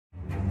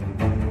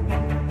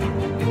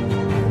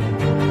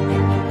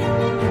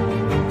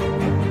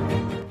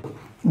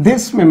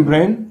This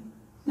membrane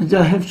which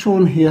I have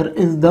shown here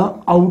is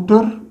the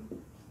outer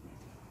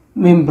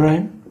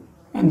membrane,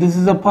 and this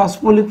is a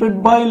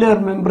phospholipid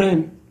bilayer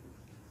membrane.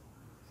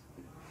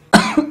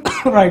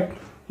 Right,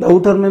 the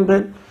outer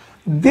membrane.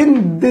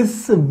 Then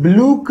this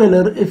blue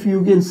color, if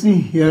you can see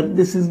here,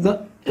 this is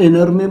the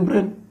inner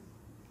membrane.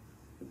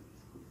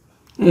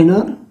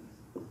 Inner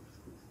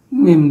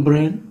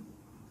membrane.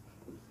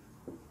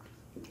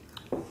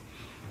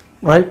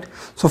 Right.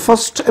 So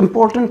first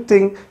important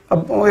thing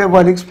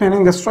while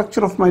explaining the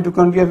structure of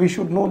mitochondria, we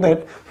should know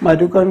that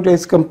mitochondria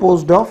is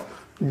composed of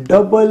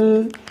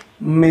double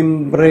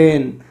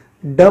membrane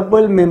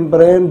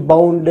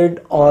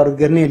bounded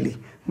organelle.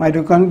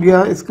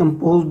 Mitochondria is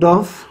composed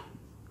of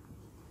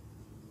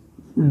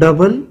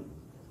double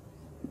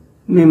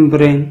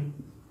membrane,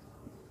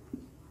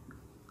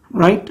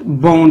 right?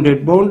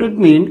 Bounded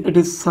means it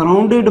is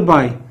surrounded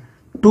by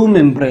two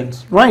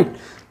membranes, right?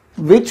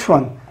 Which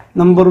one?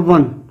 Number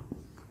one,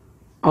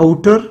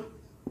 outer,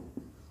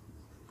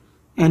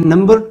 and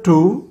number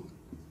two,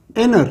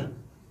 inner.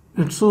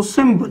 It's so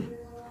simple,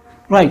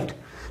 right?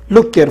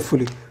 Look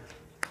carefully.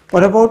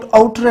 What about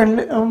outer and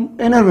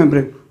inner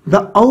membrane?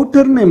 The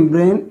outer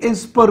membrane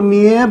is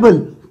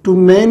permeable to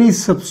many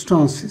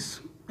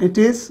substances. It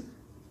is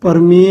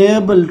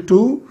permeable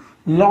to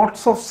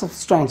lots of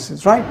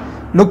substances, right?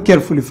 Look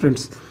carefully,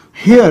 friends.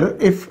 Here,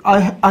 if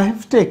I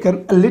have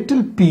taken a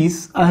little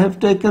piece, I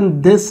have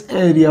taken this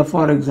area,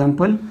 for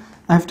example.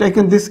 I have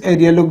taken this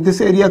area. Look,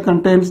 this area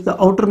contains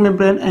the outer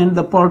membrane and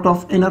the part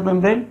of inner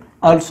membrane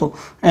also,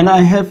 and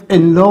I have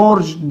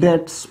enlarged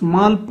that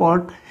small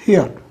part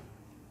here,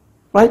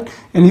 right?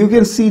 And you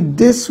can see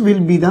this will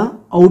be the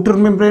outer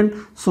membrane.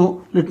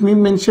 So let me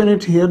mention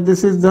it here.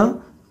 This is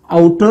the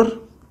outer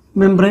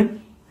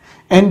membrane,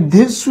 and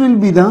this will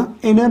be the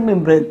inner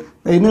membrane,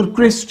 the inner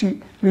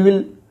crusty. We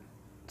will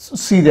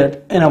see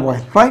that in a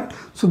while, right?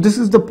 So this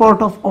is the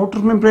part of outer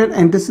membrane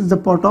and this is the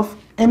part of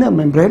inner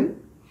membrane,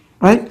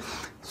 right?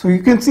 So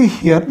you can see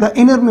here the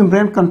inner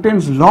membrane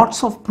contains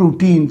lots of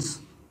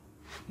proteins,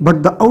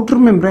 but the outer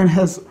membrane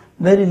has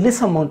very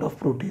less amount of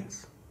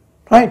proteins,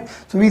 right?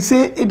 So we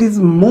say it is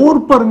more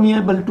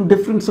permeable to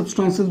different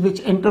substances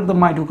which enter the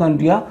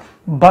mitochondria,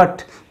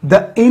 but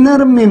the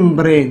inner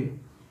membrane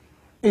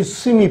is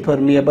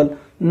semi-permeable,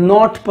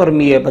 not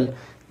permeable.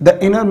 The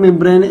inner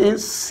membrane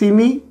is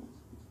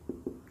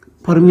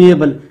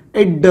semi-permeable.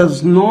 It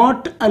does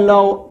not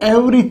allow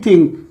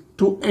everything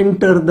to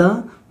enter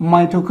the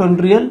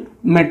mitochondrial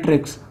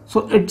matrix.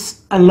 So it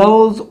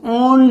allows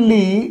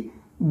only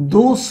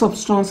those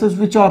substances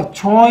which are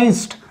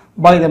choiced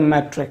by the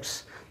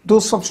matrix.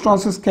 Those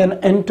substances can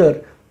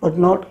enter, but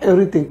not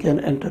everything can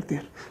enter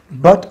there.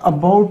 But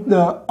about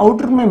the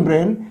outer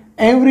membrane,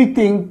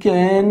 everything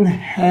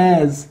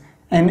has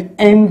an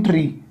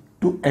entry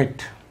to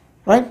it,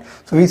 right?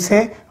 So we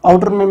say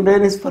outer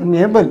membrane is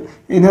permeable,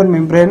 inner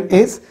membrane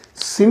is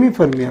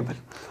semi-permeable.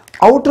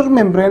 Outer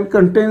membrane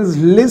contains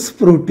less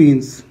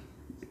proteins.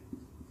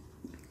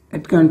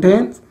 It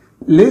contains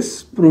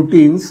less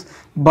proteins,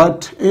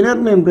 but inner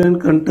membrane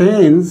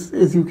contains,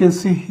 as you can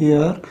see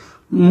here,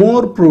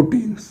 more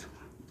proteins.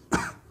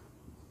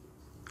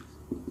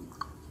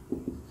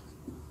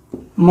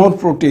 More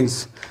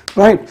proteins,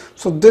 right?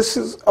 So this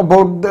is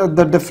about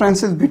the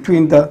differences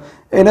between the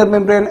inner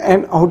membrane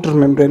and outer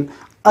membrane.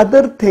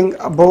 Other thing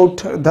about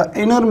the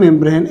inner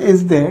membrane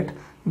is that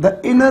the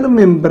inner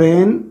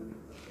membrane,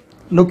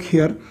 look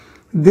here,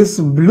 this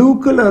blue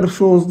color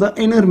shows the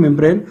inner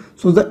membrane.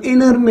 So the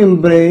inner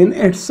membrane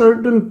at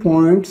certain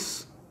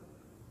points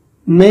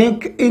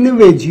make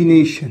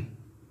invagination,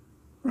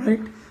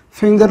 right?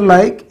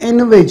 Finger-like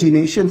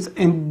invaginations,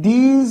 and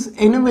these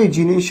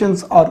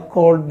invaginations are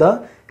called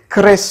the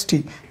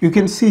crusty. You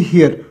can see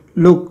here,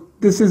 look,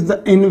 this is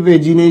the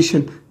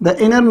invagination. The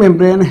inner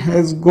membrane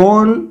has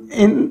gone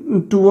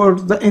in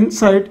towards the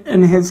inside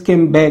and has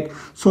came back.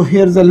 So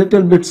here's a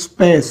little bit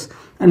space,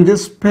 and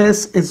this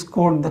space is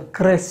called the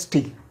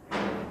crusty,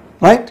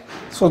 right?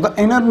 So the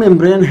inner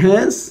membrane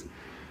has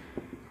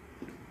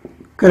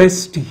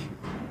crusty,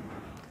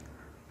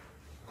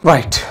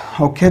 right?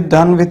 Okay,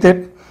 done with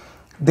it.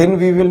 Then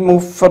we will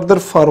move further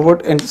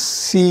forward and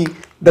see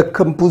the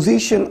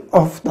composition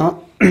of the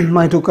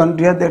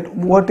mitochondria, that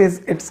what is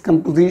its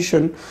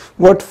composition,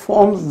 what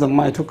forms the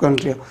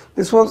mitochondria.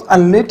 This was a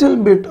little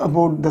bit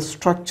about the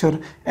structure,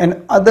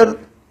 and other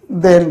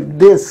than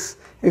this,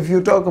 if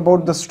you talk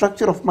about the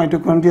structure of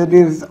mitochondria,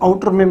 there is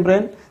outer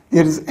membrane,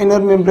 there is inner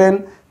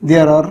membrane,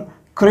 there are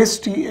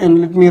crusty, and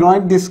let me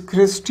write this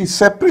crusty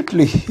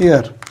separately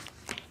here.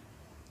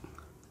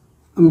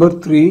 Number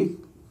 3,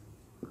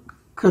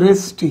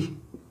 crusty.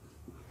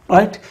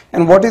 Right?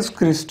 And what is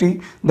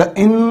crusty? The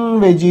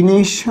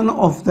invagination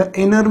of the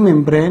inner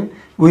membrane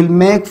will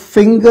make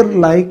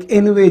finger-like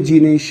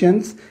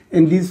invaginations,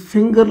 and these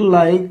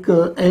finger-like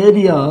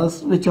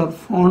areas which are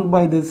formed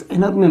by this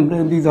inner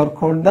membrane, these are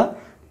called the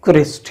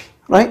crusty,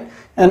 right?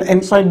 And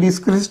inside these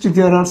crusty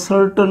there are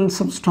certain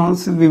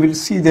substances, we will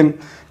see them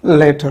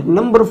later.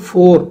 Number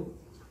 4,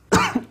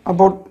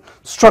 about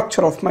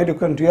structure of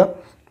mitochondria.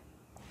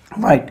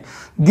 right?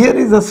 There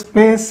is a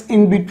space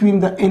in between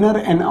the inner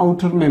and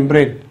outer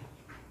membrane,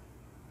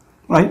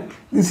 right?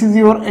 This is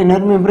your inner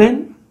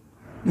membrane,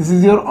 this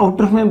is your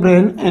outer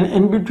membrane, and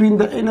in between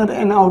the inner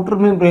and outer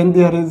membrane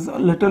there is a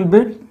little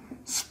bit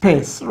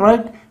space,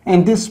 right?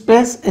 And this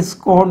space is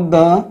called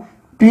the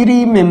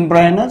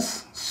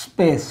perimembranous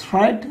space,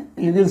 right?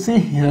 You can see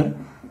here,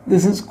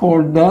 this is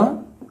called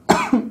the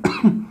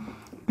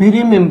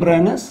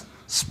perimembranous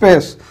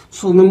space.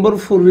 So number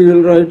 4 we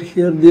will write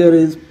here, there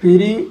is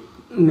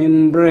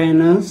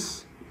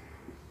perimembranous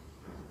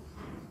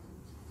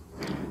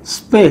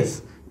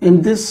space,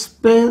 and this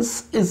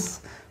space is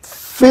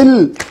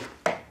filled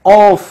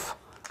of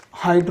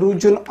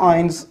hydrogen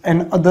ions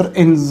and other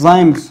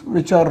enzymes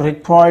which are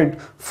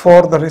required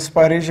for the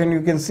respiration.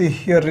 You can see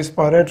here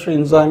respiratory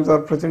enzymes are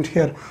present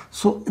here.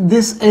 So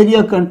this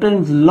area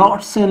contains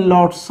lots and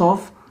lots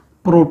of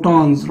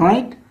protons,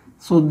 right?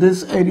 So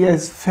this area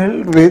is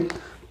filled with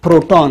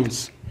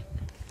protons.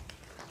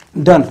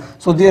 Done.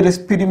 So there is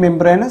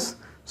perimembranous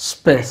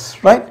space,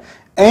 right?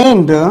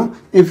 And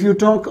if you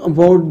talk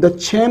about the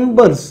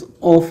chambers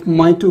of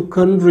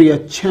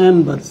mitochondria,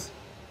 chambers,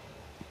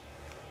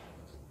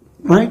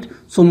 right?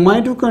 So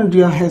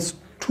mitochondria has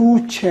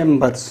 2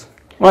 chambers,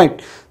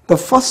 right? The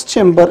first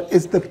chamber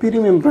is the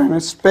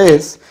perimembranous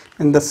space,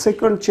 and the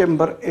second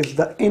chamber is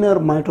the inner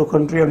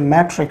mitochondrial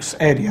matrix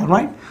area,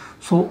 right?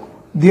 So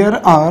there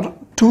are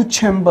 2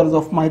 chambers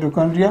of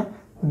mitochondria.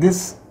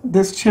 This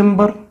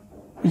chamber,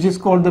 which is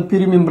called the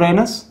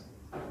perimembranous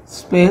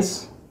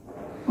space,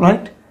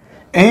 right?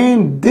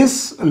 And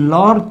this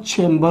large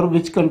chamber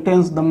which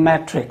contains the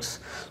matrix.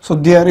 So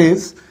there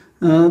is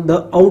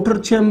the outer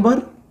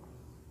chamber,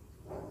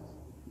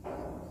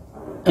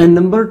 and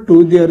number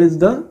 2 there is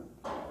the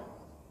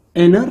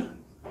inner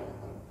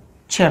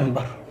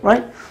chamber,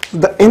 right? So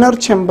the inner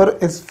chamber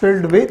is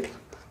filled with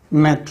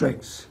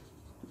matrix.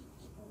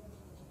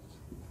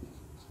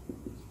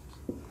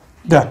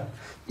 Done.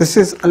 This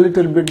is a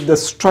little bit the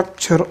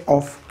structure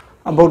of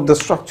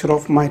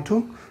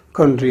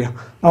mitochondria.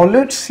 Now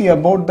let's see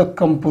about the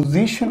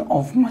composition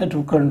of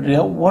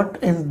mitochondria. What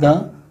is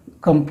the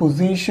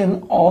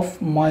composition of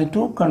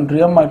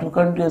mitochondria?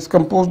 Mitochondria is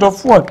composed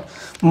of what?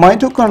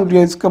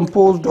 Mitochondria is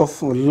composed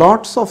of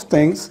lots of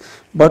things,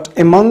 but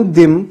among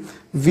them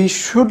we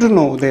should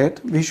know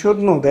that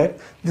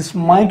this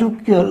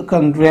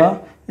mitochondria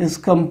is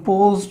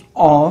composed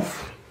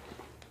of,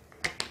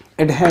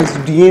 it has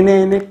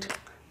DNA in it,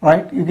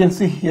 right? You can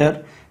see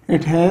here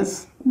it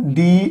has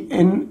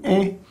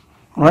DNA,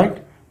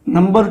 right?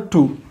 Number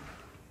 2,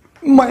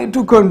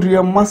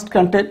 mitochondria must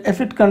contain,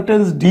 if it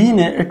contains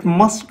DNA, it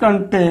must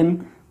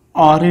contain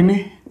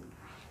RNA,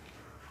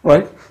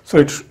 right? So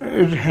it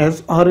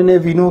has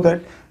RNA, we know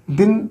that.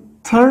 Then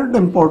third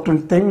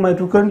important thing,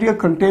 mitochondria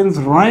contains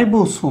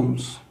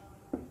ribosomes,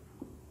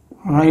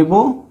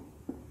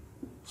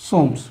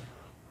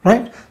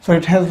 right? So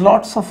it has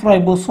lots of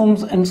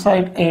ribosomes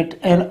inside it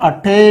and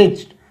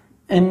attached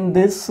in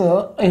this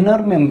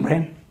inner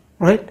membrane,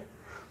 right?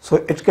 So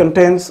it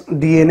contains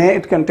DNA,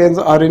 it contains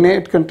RNA,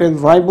 it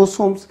contains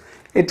ribosomes,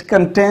 it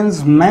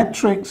contains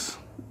matrix,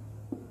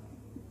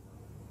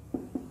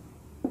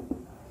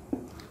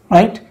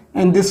 right?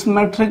 And this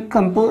matrix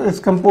is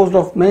composed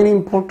of many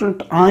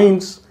important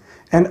ions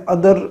and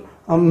other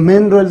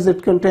minerals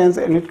it contains,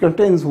 and it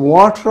contains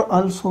water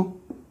also,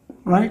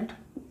 right?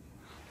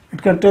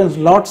 It contains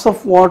lots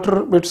of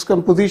water with its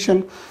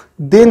composition.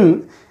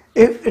 Then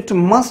if it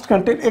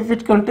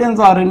contains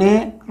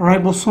RNA,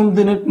 ribosome,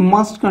 then it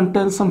must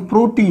contain some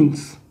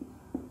proteins,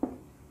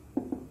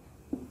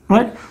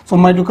 right? So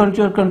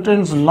mitochondria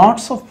contains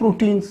lots of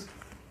proteins,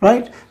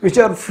 right, which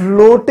are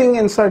floating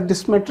inside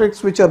this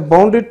matrix, which are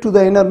bounded to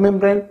the inner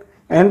membrane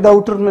and the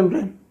outer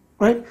membrane,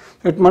 right?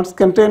 It must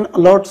contain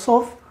lots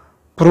of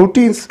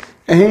proteins.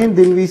 And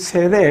then we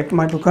say that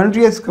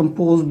mitochondria is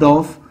composed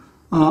of,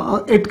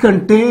 it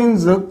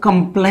contains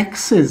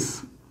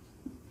complexes,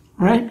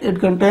 right? It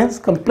contains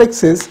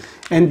complexes,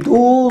 and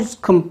those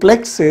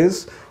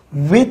complexes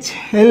which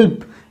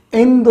help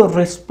in the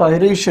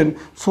respiration.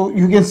 So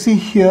you can see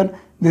here,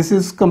 this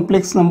is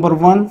complex number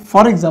 1.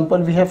 For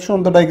example, we have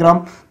shown the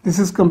diagram. This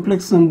is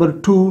complex number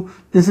 2,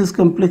 this is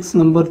complex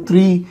number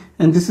 3,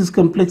 and this is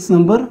complex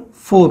number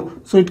 4.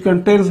 So it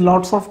contains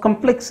lots of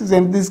complexes,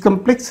 and these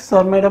complexes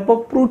are made up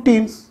of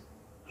proteins,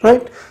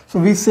 right? So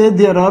we say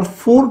there are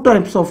 4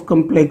 types of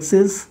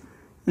complexes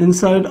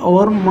inside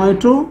our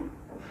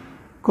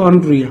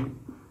mitochondria,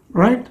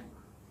 right?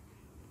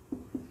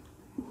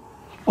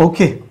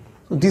 Okay,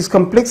 so these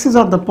complexes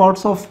are the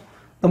parts of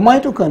the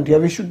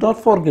mitochondria, we should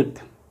not forget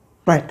them,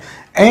 right?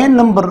 And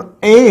number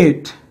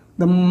 8,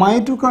 the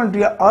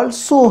mitochondria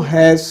also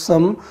has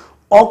some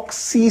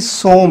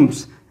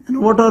oxysomes.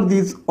 And what are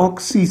these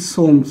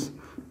oxysomes?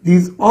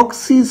 These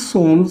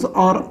oxysomes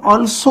are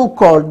also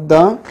called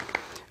the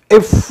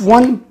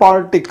F1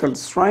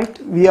 particles, right?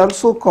 We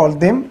also call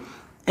them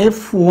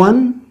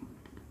F1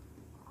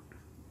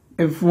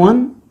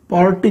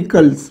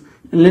 particles.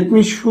 Let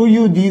me show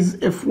you these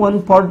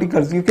F1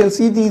 particles. You can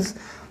see these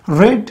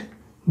red,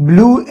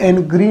 blue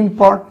and green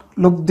part.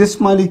 look, this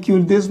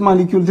molecule, this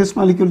molecule, this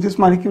molecule, this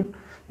molecule.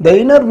 The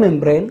inner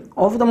membrane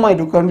of the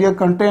mitochondria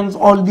contains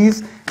all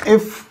these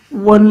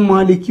F1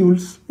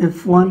 molecules,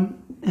 F1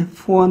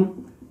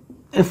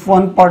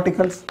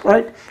 particles,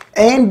 right?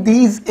 And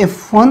these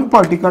F1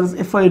 particles,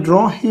 if I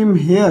draw them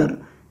here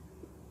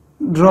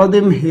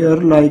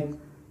like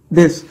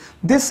this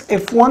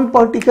F1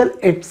 particle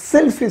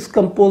itself is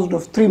composed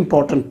of three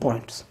important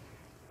parts.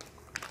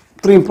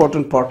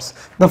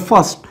 The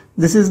first,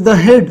 this is the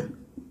head,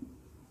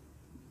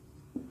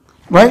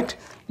 right?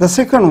 The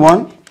second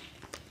one,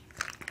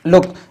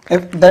 look,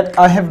 if that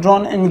I have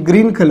drawn in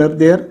green color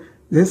there,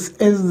 this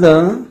is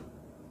the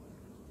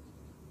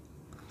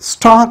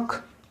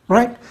stalk,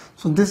 right?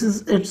 So this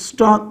is its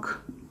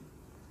stalk.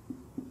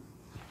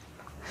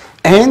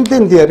 And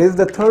then there is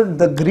the third,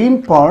 the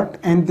green part,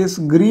 and this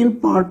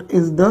green part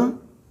is the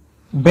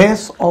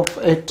base of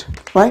it,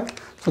 right?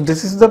 So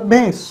this is the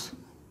base.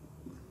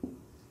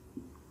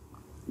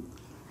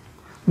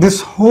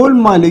 This whole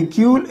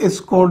molecule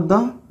is called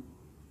the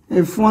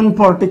F1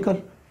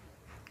 particle,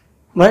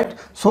 right?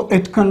 So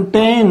it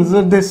contains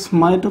this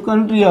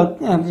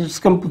mitochondria and its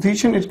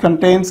composition, it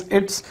contains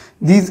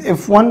these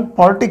F1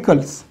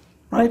 particles,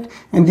 right?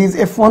 And these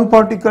F1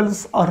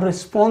 particles are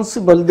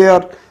responsible,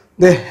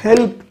 they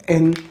help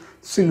in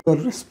cellular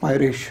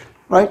respiration,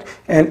 right?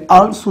 And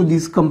also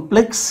these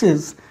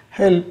complexes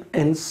help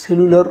in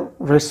cellular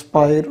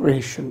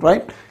respiration,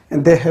 right?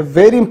 And they have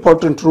very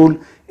important role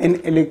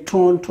in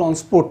electron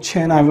transport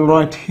chain. I will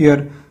write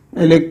here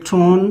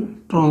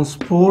electron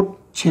transport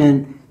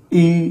chain,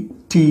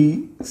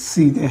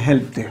 ETC, they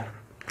help there,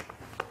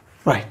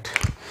 right?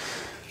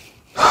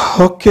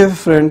 Okay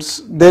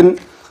friends, then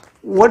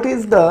what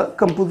is the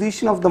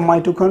composition of the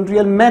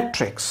mitochondrial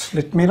matrix?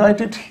 Let me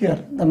write it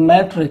here, the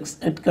matrix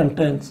it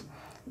contains.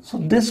 So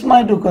this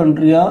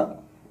mitochondria,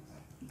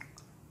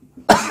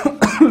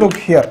 look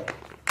here,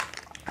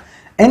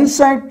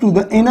 inside to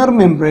the inner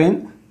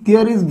membrane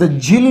there is the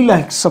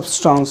gel-like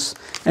substance,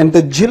 and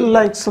the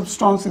gel-like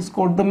substance is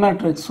called the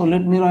matrix. So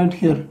let me write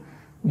here,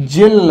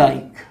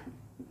 gel-like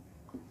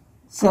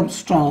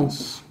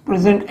substance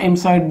present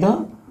inside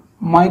the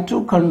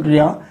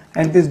mitochondria,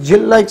 and this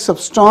gel-like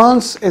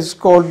substance is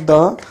called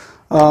the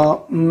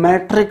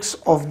matrix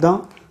of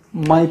the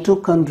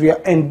mitochondria.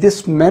 And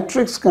this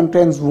matrix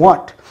contains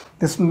what?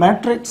 This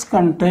matrix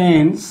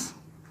contains,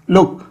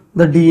 look,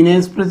 the DNA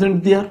is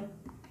present there,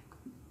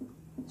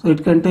 so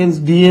it contains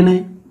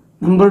DNA.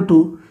 Number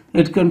 2,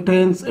 it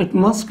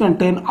must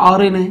contain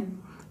RNA.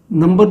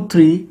 Number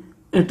 3,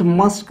 it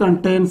must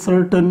contain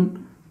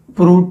certain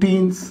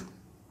proteins,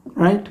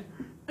 right?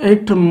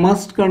 It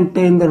must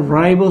contain the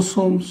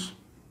ribosomes.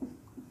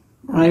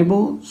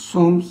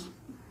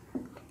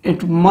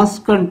 It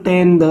must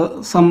contain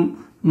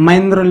some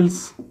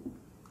minerals,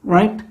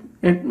 right?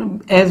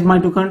 As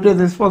mitochondria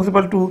is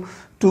responsible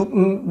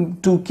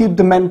to keep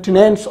the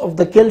maintenance of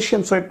the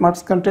calcium, so it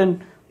must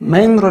contain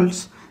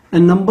minerals.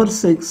 And number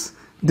 6,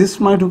 this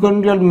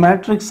mitochondrial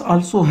matrix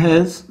also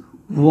has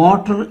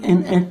water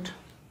in it,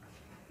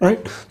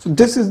 right? So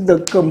this is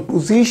the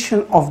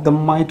composition of the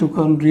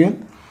mitochondrial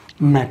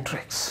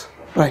matrix,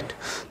 right?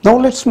 Now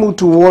let's move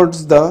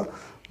towards the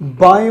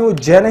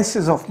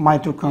biogenesis of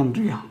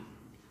mitochondria.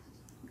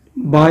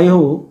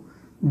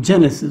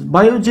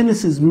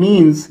 Biogenesis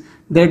means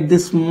that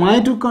this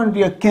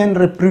mitochondria can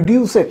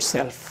reproduce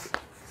itself.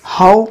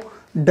 How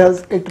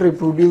does it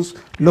reproduce?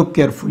 Look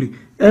carefully.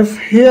 If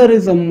here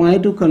is a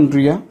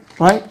mitochondria,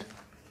 right?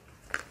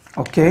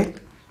 Okay.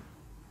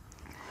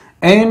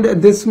 And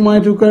this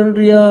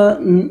mitochondria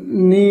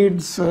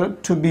needs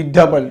to be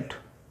doubled,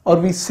 or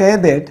we say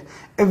that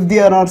if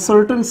there are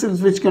certain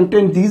cells which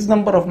contain these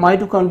number of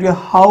mitochondria,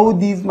 how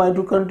these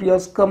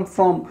mitochondria come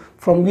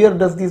from where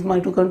does these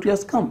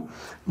mitochondria come?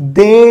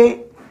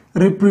 They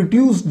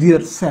reproduce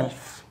their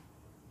self,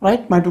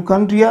 right?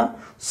 Mitochondria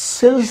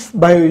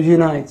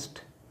self-biogenized.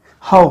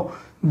 How?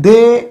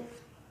 They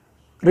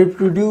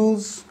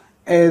reproduce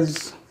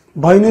as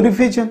binary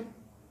fission,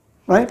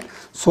 right?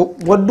 So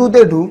what do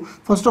they do?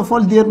 First of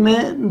all, there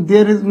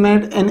is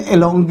made an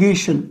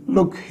elongation.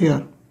 Look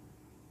here.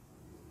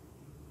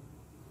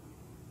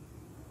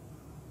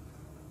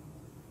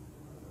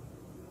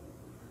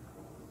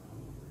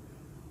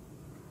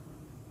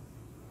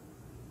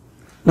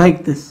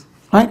 Like this,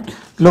 right?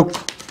 Look,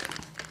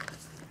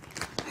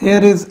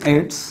 here is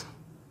its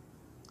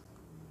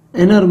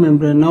inner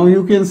membrane. Now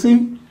you can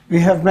see we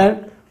have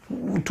made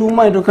 2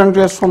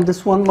 mitochondria from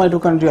this one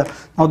mitochondria.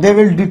 Now they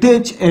will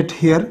detach it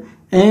here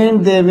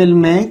and they will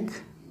make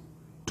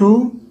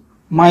 2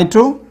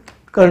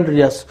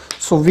 mitochondria.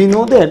 So we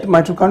know that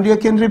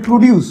mitochondria can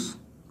reproduce.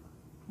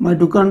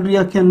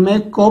 Mitochondria can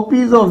make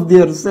copies of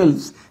their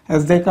cells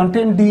as they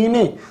contain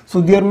DNA.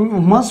 So there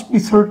must be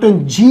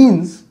certain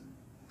genes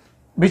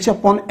which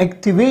upon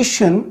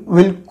activation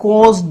will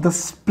cause the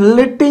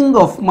splitting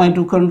of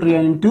mitochondria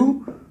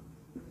into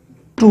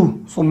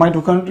 2. So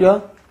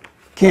mitochondria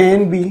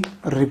can be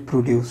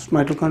reproduced.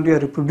 Mitochondria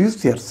reproduce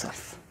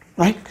themselves,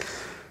 right?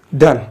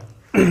 Done.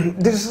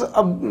 this is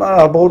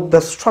about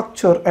the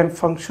structure and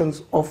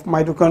functions of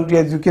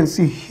mitochondria. As you can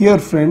see here,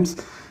 friends,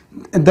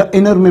 the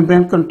inner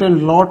membrane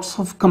contains lots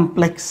of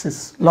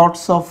complexes,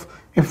 lots of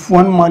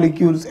F1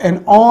 molecules,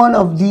 and all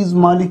of these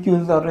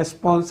molecules are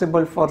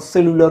responsible for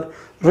cellular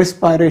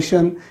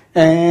respiration,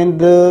 and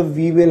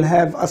we will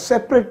have a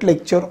separate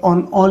lecture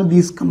on all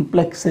these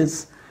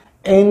complexes.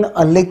 In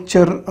a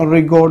lecture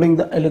regarding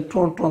the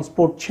electron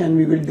transport chain,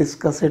 we will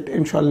discuss it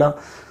inshallah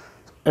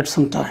at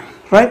some time,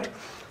 right?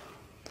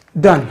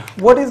 Done.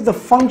 What is the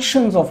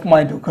functions of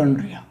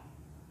mitochondria?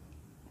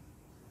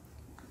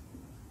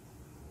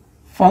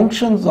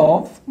 Functions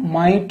of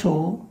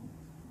mitochondria.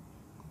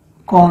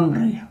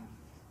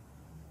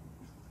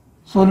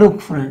 So look,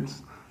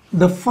 friends,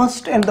 the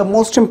first and the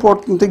most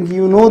important thing,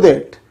 you know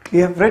that we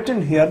have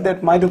written here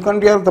that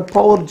mitochondria are the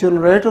power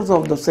generators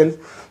of the cell.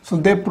 So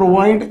they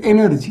provide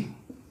energy.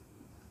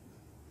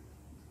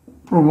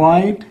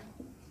 Provide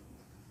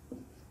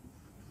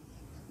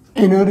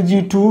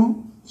energy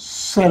to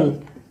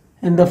cell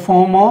in the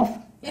form of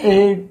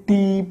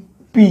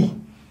ATP.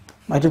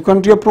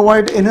 Mitochondria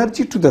provide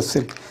energy to the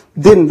cell.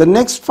 Then the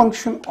next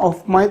function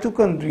of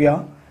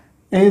mitochondria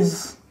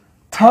is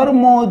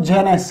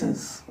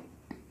thermogenesis.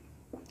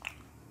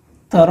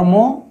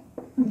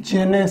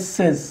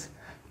 Thermogenesis.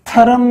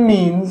 Therm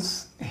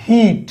means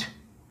heat,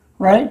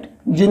 right?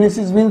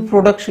 Genesis means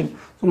production.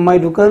 So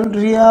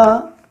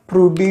mitochondria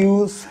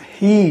produce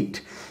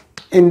heat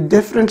in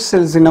different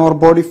cells in our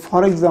body.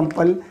 For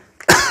example,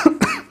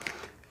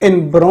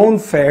 in brown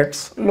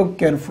fats, look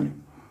carefully.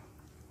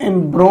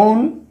 In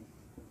brown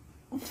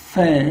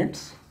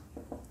fats,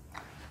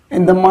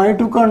 in the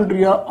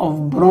mitochondria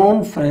of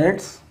brown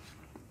fats,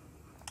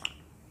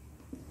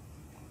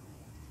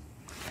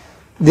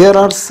 there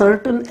are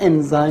certain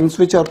enzymes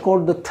which are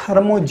called the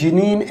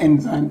thermogenein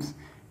enzymes.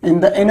 In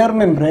the inner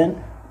membrane,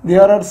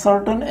 there are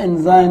certain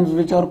enzymes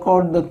which are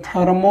called the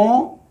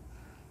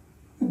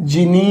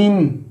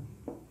thermogenein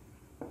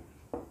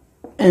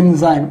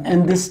enzyme,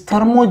 and this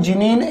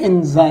thermogenein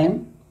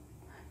enzyme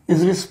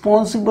is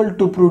responsible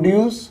to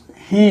produce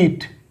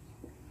heat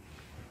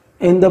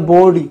in the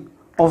body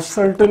of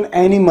certain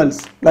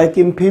animals like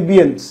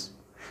amphibians,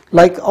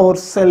 like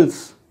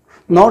ourselves.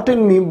 Not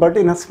in me, but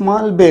in a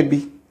small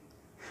baby.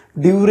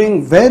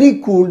 During very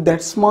cold,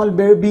 that small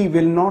baby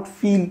will not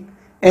feel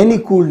any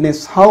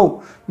coolness.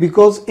 How?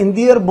 Because in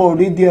their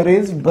body there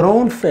is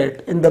brown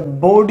fat. In the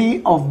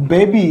body of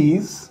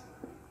babies,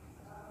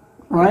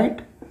 right,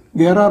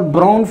 there are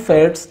brown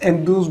fats,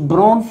 and those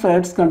brown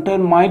fats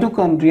contain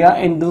mitochondria,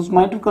 and those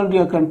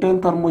mitochondria contain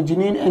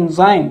thermogenein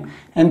enzyme,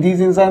 and these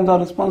enzymes are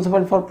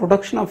responsible for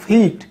production of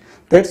heat.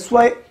 That's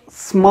why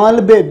small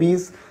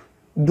babies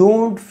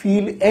don't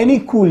feel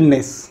any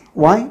coolness.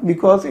 Why?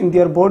 Because in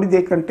their body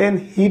they contain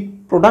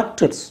heat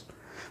producers,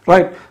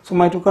 right? So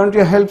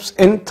mitochondria helps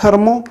in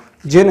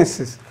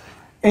thermogenesis.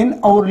 In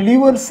our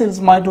liver cells,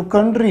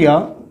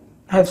 mitochondria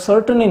have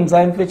certain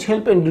enzymes which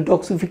help in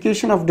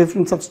detoxification of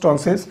different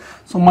substances.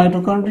 So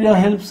mitochondria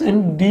helps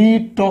in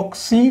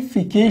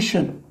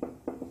detoxification.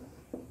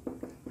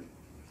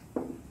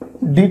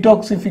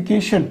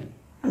 Detoxification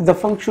is the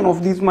function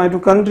of these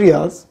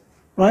mitochondria,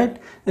 right?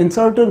 In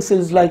certain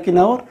cells like in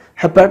our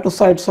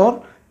hepatocytes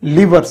or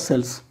liver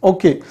cells.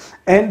 Okay,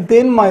 and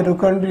then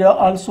mitochondria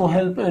also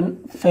help in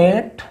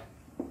fat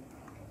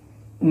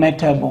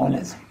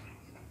metabolism.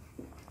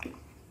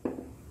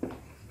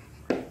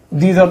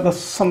 These are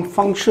some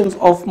functions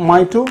of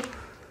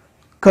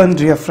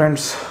mitochondria,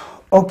 friends.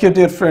 Okay,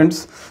 dear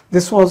friends,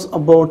 this was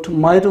about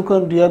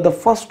mitochondria, the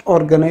first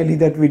organelle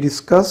that we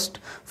discussed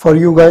for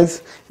you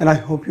guys, and I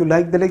hope you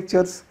like the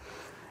lectures.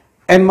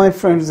 And my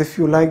friends, if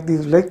you like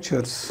these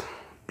lectures,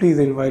 please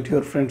invite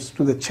your friends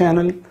to the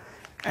channel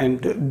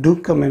and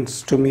do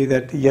comments to me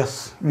that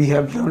yes, we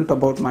have learnt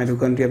about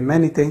mitochondria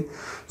many things.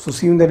 So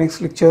see you in the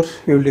next lecture.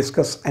 We will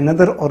discuss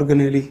another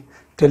organelle.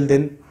 Till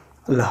then,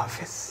 Allah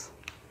Hafiz.